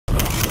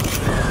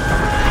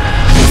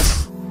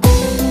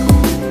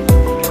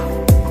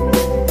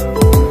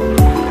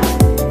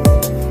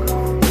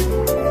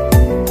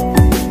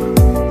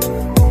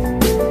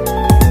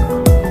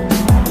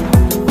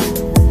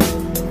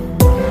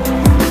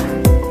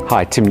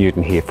Hi, Tim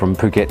Newton here from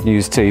Phuket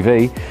News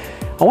TV.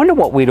 I wonder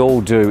what we'd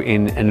all do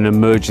in an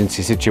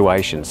emergency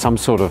situation, some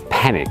sort of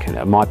panic.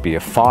 It might be a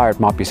fire, it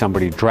might be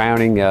somebody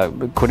drowning,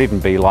 it could even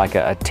be like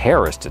a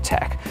terrorist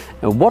attack.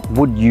 What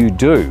would you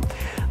do?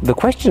 The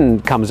question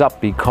comes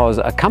up because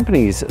a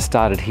company's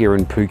started here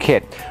in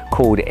Phuket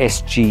called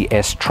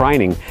SGS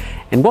Training,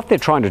 and what they're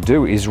trying to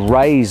do is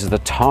raise the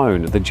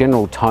tone, the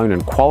general tone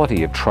and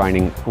quality of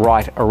training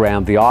right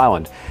around the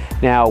island.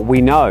 Now,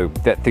 we know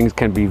that things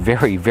can be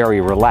very, very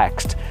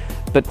relaxed,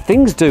 but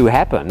things do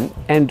happen,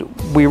 and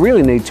we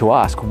really need to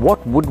ask,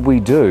 what would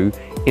we do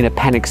in a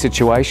panic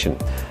situation?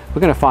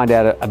 We're going to find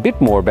out a bit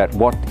more about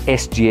what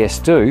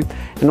SGS do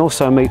and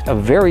also meet a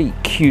very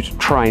cute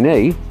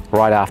trainee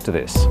right after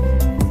this.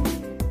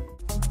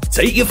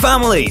 Take your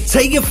family,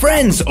 take your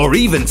friends, or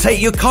even take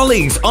your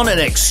colleagues on an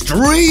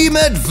extreme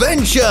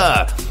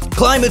adventure.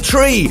 Climb a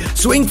tree,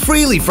 swing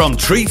freely from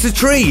tree to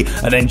tree,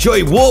 and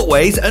enjoy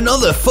walkways and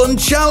other fun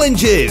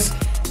challenges.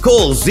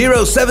 Call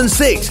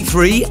 076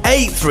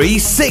 383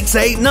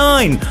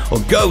 689 or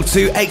go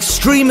to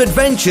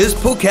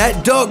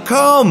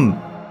extremeadventuresphuket.com.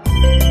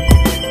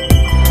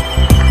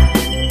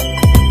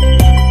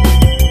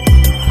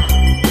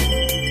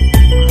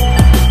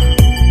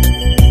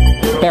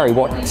 Barry,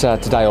 what's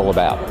today all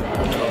about?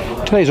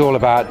 Today's all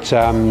about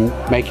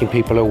making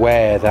people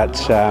aware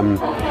that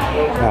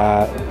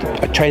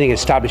a training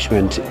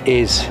establishment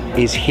is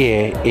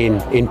here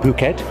in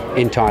Phuket,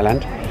 in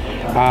Thailand,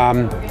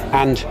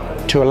 and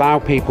to allow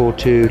people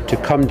to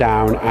come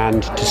down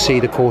and to see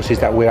the courses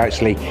that we're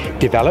actually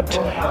developed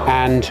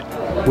and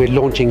we're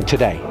launching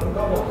today.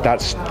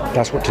 That's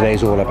what today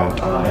is all about.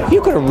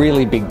 You've got a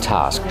really big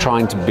task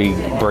trying to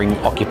bring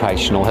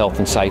occupational health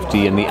and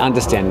safety and the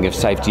understanding of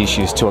safety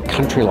issues to a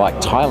country like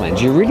Thailand.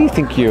 Do you really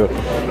think you're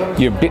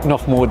bitten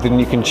off more than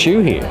you can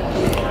chew here?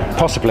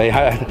 Possibly.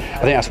 I think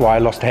that's why I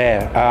lost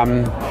hair.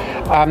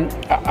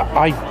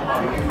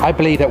 I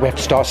believe that we have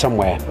to start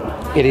somewhere.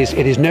 It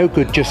is no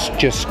good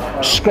just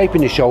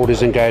scraping your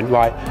shoulders and going,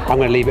 right, I'm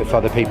going to leave it for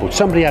other people.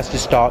 Somebody has to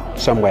start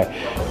somewhere.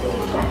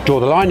 Draw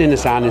the line in the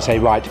sand and say,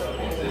 right,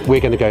 we're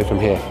going to go from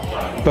here.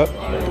 But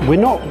we're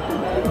not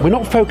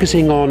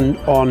focusing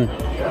on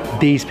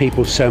these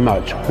people so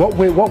much. What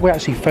we're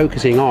actually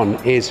focusing on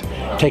is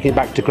taking it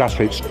back to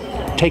grassroots,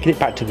 taking it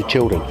back to the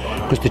children,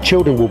 because the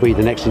children will be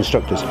the next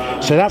instructors.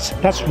 So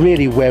that's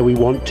really where we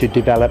want to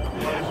develop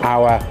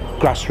our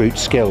grassroots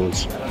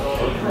skills.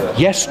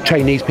 Yes,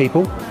 train these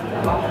people.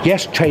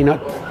 Yes, train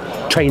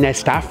their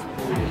staff.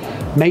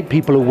 Make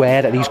people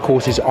aware that these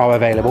courses are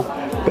available.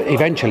 But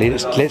eventually,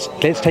 let's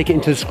take it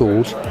into the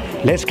schools.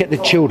 Let's get the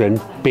children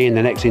being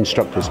the next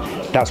instructors.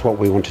 That's what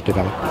we want to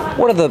develop.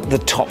 What are the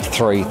top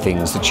three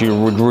things that you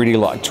would really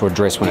like to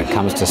address when it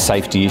comes to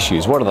safety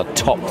issues? What are the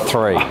top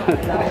three?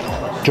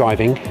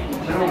 Driving,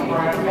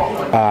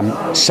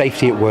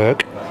 safety at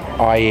work,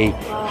 i.e.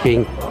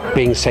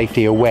 being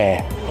safety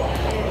aware.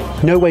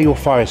 Know where your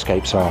fire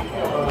escapes are.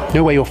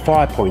 Know where your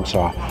fire points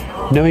are.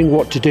 Knowing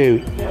what to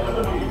do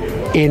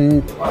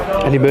in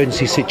an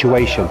emergency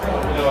situation.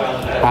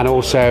 And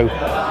also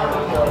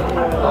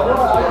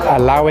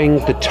allowing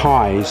the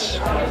Thais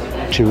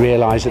to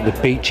realise that the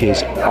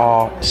beaches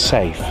are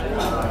safe.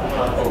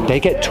 They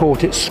get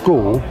taught at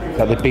school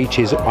that the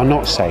beaches are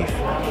not safe,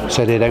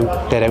 so they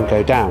don't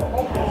go down.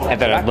 And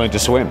they don't learn to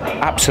swim.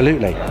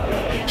 Absolutely.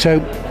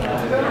 So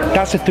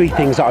that's the three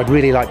things that I'd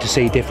really like to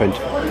see different.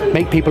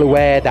 Make people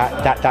aware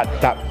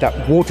that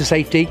water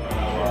safety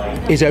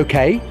is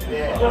okay,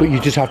 but you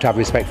just have to have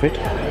respect for it.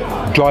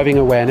 Driving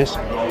awareness,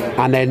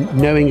 and then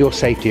knowing your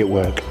safety at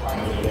work.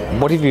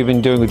 What have you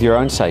been doing with your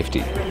own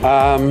safety?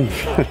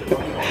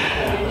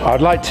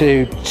 I'd like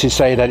to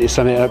say that it's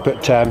something,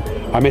 but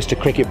I missed a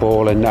cricket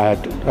ball and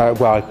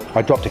well,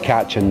 I dropped a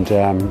catch and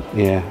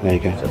yeah, there you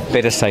go. So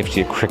better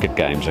safety at cricket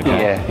games,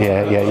 okay?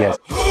 Yeah.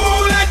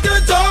 Who let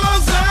the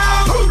dogs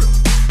out? Who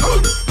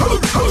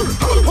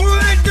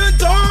let the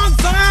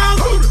dogs out?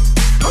 Who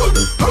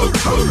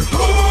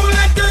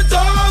let the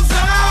dogs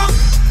out?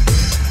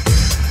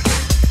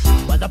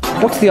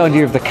 What's the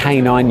idea of the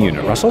K9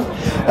 unit, Russell?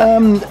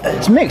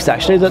 It's mixed,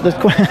 actually. There's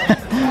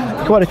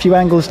quite a few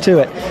angles to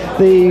it.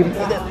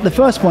 The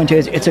first point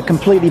is it's a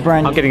completely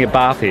brand. I'm getting a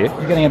bath here.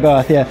 You're getting a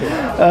bath, yeah.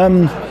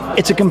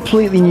 It's a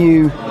completely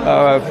new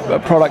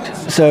product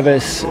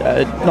service,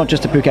 not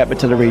just to Phuket but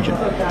to the region.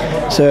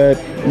 So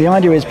the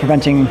idea is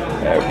providing,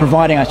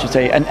 I should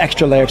say, an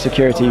extra layer of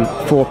security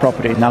for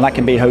properties. Now that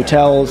can be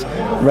hotels,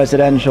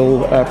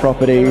 residential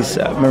properties,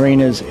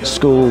 marinas,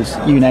 schools,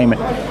 you name it.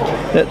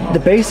 The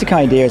basic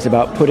idea is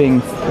about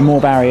putting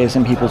more barriers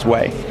in people's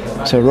way.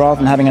 So rather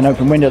than having an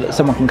open window that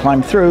someone can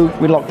climb through,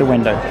 we lock the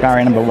window,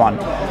 barrier number one.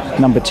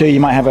 Number two, you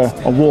might have a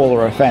wall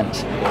or a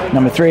fence.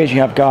 Number three is you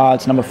have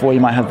guards. Number four, you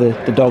might have the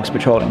dogs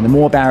patrolling. The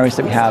more barriers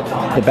that we have,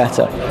 the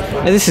better.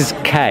 Now this is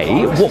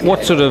K.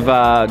 What sort of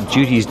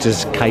duties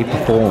does K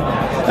perform?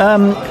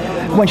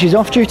 when she's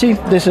off duty,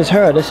 this is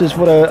her. This is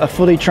what a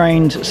fully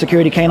trained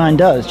security canine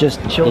does. Just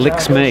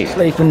licks me,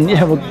 sleep, and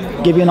will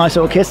give you a nice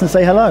little kiss and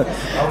say hello.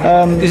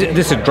 Is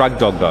this a drug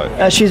dog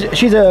though?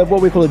 She's a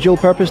what we call a dual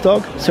purpose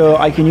dog. So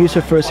I can use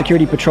her for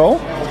security patrol,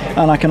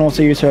 and I can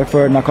also use her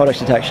for narcotics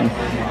detection.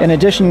 In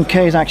addition,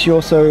 Kay is actually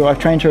also, I've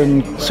trained her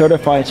and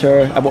certified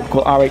her at what we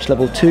call RH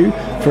level 2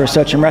 for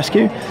search and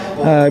rescue.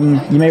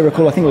 You may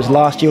recall, I think it was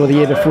last year or the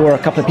year before, a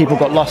couple of people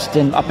got lost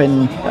up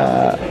in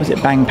was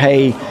it Bang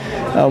Pei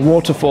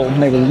waterfall,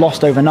 and they were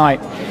lost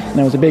overnight, and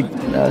there was a big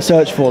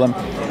search for them.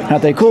 And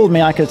if they called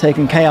me, I could have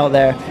taken Kay out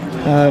there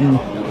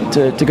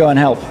to go and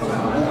help.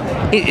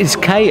 Is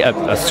Kay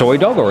a soy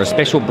dog or a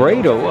special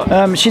breed, or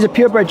what? She's a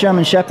purebred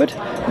German Shepherd.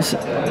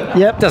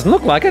 Yep. Doesn't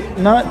look like it.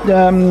 No,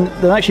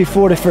 there are actually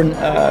 4 different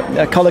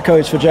colour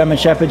codes for German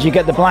Shepherds. You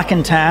get the black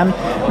and tan,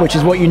 which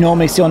is what you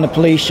normally see on the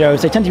police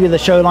shows. They tend to be the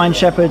showline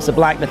Shepherds, the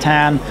black, the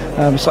tan,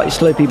 slightly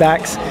slopey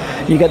backs.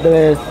 You get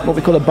what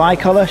we call a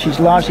bicolour. She's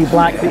largely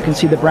black, but you can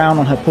see the brown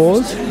on her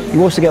paws.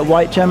 You also get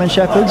white German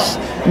Shepherds,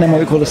 and then what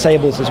we call the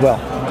sables as well.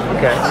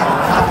 Okay.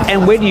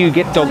 And where do you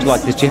get dogs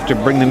like this? Do you have to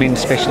bring them in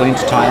specially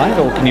into Thailand,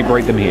 or can you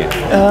breed them here?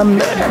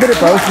 A bit of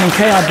both. I mean,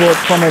 Kay I brought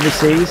from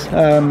overseas.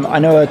 I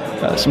know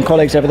some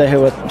colleagues over there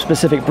who are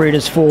specific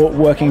breeders for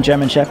working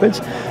German Shepherds.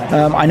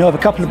 I know of a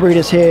couple of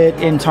breeders here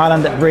in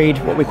Thailand that breed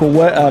what we call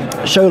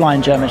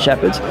showline German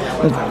Shepherds.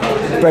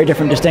 Very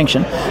different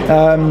distinction.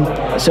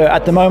 So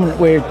at the moment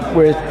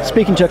we're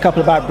speaking to a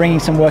couple about bringing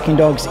some working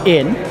dogs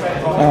in.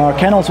 Our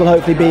kennels will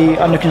hopefully be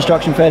under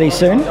construction fairly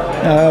soon,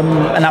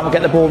 and that will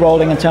get the ball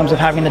rolling in terms of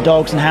having the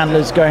dogs and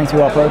handlers going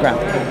through our program.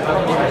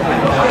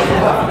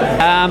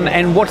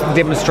 And what's the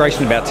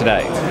demonstration about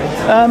today?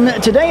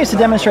 Today is to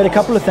demonstrate a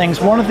couple of things.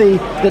 One of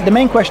the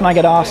main question I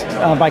get asked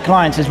by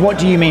clients is, what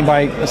do you mean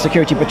by a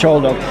security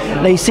patrol dog?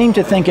 They seem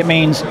to think it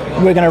means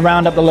we're going to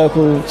round up the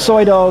local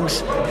soy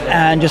dogs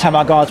and just have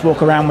our guards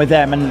walk around with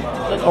them, and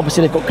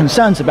obviously they've got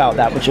concerns about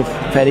that, which are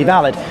fairly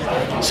valid.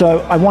 So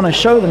I want to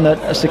show them that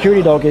a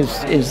security dog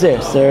is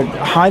this. They're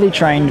highly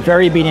trained,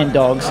 very obedient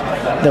dogs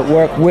that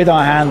work with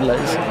our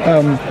handlers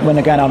when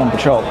they're going out on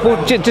patrol.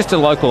 Well, just a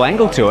local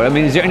angle to it. I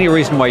mean, is there any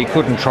reason why you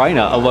couldn't train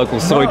a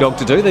local soy dog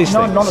to do these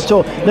things? Not at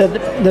all.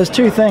 There's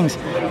 2 things.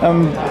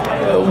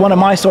 One of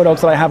my soy dogs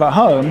that I have at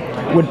home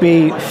would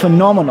be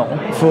phenomenal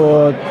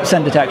for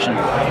scent detection.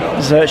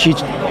 So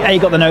she's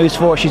got the nose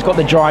for it, she's got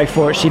the drive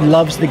for it, she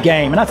loves the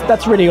game, and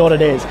that's really all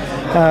it is.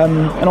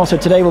 And also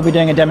today we'll be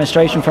doing a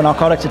demonstration for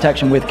narcotics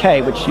detection with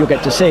Kay, which you'll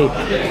get to see.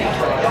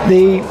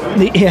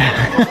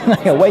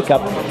 Yeah, wake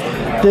up.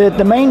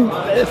 The main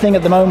thing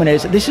at the moment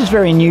is this is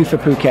very new for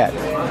Phuket.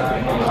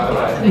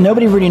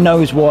 Nobody really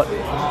knows what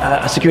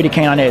a security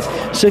canine is.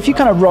 So if you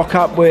kind of rock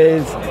up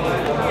with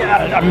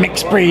a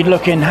mixed breed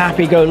looking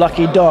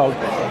happy-go-lucky dog,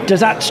 does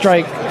that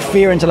strike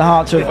fear into the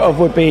hearts of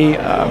would-be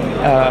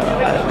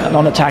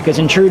non-attackers,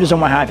 intruders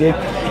and what have you?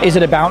 Is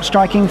it about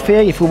striking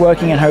fear if we're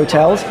working in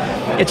hotels?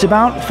 It's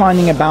about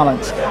finding a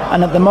balance.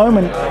 And at the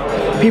moment,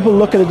 people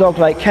look at a dog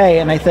like Kay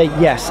and they think,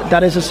 yes,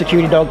 that is a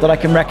security dog that I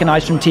can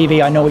recognize from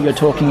TV, I know what you're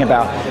talking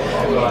about.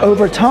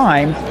 Over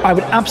time, I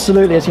would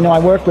absolutely, as you know, I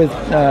work with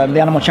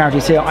the animal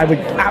charities here, I would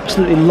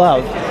absolutely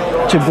love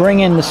to bring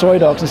in the soy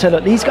dogs and say,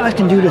 look, these guys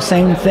can do the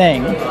same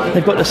thing.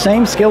 They've got the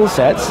same skill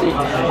sets.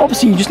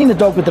 Obviously, you just need a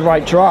dog with the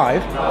right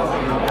drive,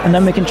 and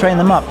then we can train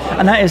them up.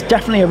 And that is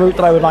definitely a route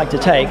that I would like to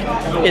take.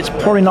 It's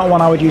probably not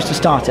one I would use to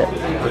start it.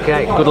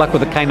 Okay, good luck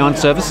with the canine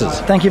services.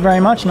 Thank you very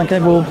much, and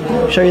we'll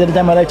show you the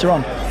demo later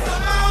on.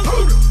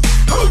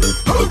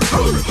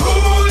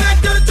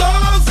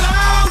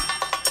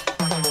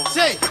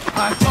 Say,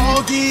 a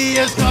doggy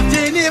is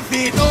nothing if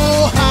he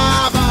don't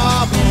have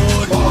a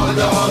bone. Oh,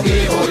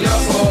 doggy, hold your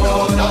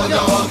phone. Oh,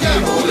 doggy,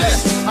 hold it.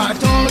 A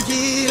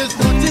doggy is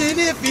nothing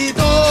if he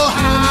don't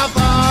have a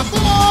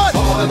bone.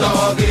 Oh,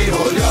 doggy,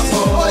 hold your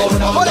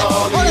phone. Oh,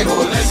 doggy,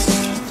 hold it.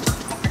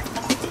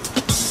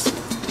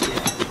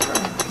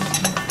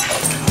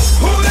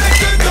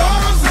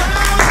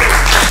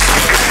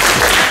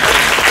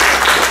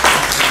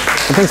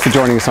 Thanks for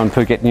joining us on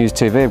Phuket News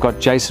TV. I've got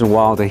Jason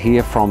Wilder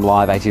here from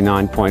Live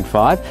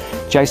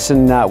 89.5.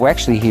 Jason, we're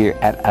actually here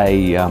at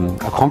a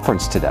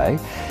conference today.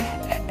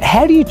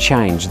 How do you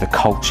change the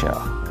culture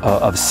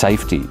of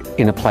safety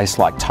in a place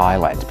like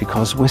Thailand?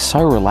 Because we're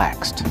so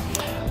relaxed.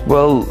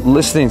 Well,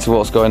 listening to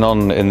what's going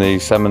on in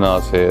these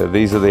seminars here,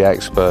 these are the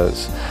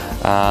experts,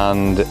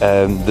 and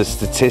the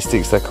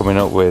statistics they're coming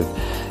up with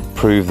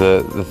prove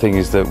that the thing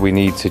is that we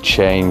need to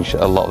change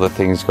a lot of the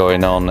things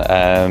going on.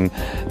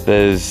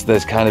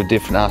 There's kind of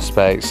different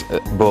aspects,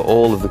 but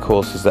all of the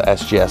courses that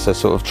SGS are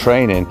sort of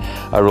training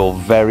are all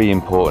very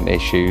important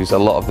issues. A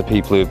lot of the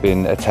people who've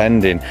been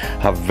attending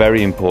have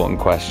very important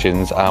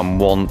questions and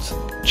want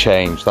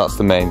change. That's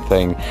the main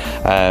thing.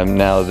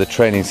 Now the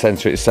training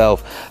centre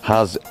itself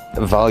has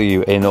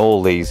value in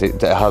all these.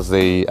 It has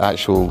the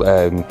actual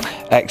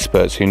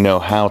experts who know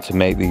how to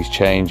make these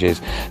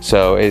changes.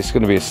 So it's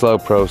going to be a slow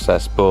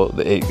process, but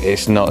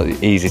it's not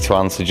easy to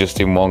answer just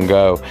in one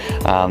go.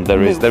 And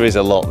there is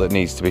a lot that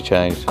needs to be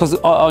changed. Because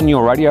on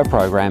your radio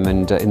program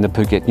and in the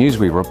Phuket News,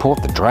 we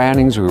report the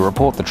drownings, we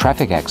report the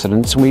traffic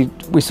accidents, and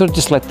we sort of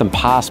just let them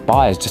pass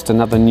by as just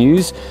another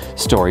news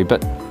story.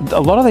 But a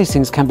lot of these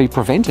things can be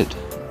prevented.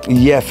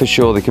 Yeah, for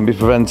sure, they can be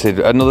prevented.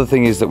 Another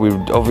thing is that we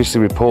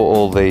obviously report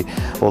all the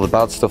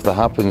bad stuff that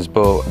happens,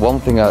 but one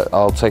thing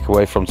I'll take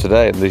away from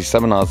today at these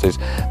seminars is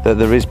that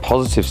there is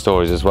positive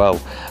stories as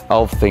well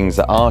of things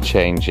that are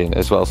changing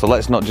as well. So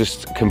let's not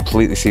just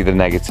completely see the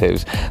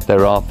negatives.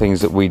 There are things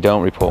that we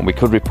don't report and we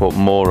could report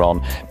more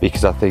on,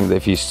 because I think that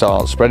if you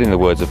start spreading the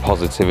words of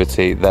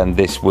positivity, then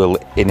this will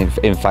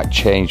in fact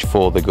change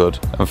for the good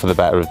and for the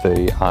better of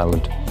the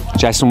island.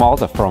 Jason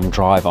Wilder from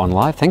Drive on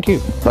Live, thank you.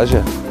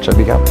 Pleasure. Check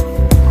me out.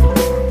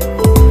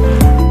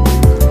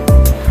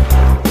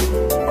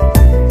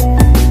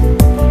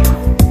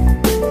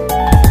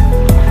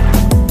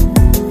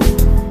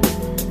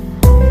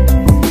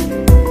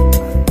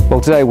 Well,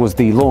 today was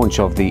the launch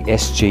of the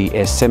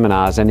SGS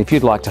seminars, and if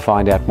you'd like to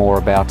find out more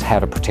about how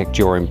to protect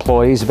your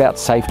employees, about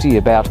safety,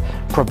 about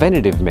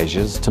preventative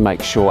measures to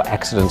make sure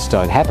accidents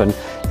don't happen,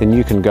 then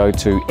you can go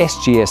to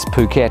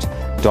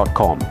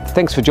sgsphuket.com.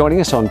 Thanks for joining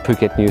us on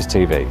Phuket News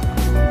TV.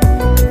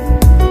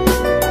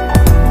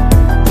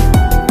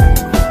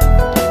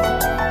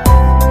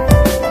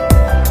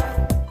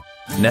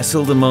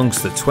 Nestled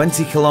amongst the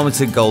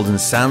 20-kilometre golden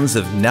sands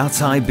of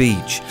Natai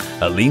Beach,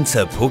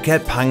 Alinta Phuket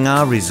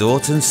Phangar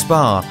Resort and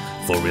Spa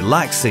for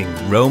relaxing,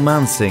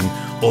 romancing,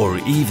 or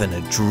even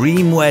a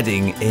dream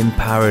wedding in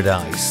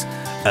paradise.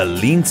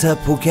 Alinta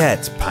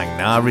Phuket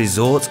Phangar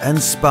Resort and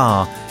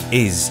Spa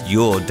is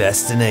your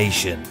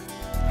destination.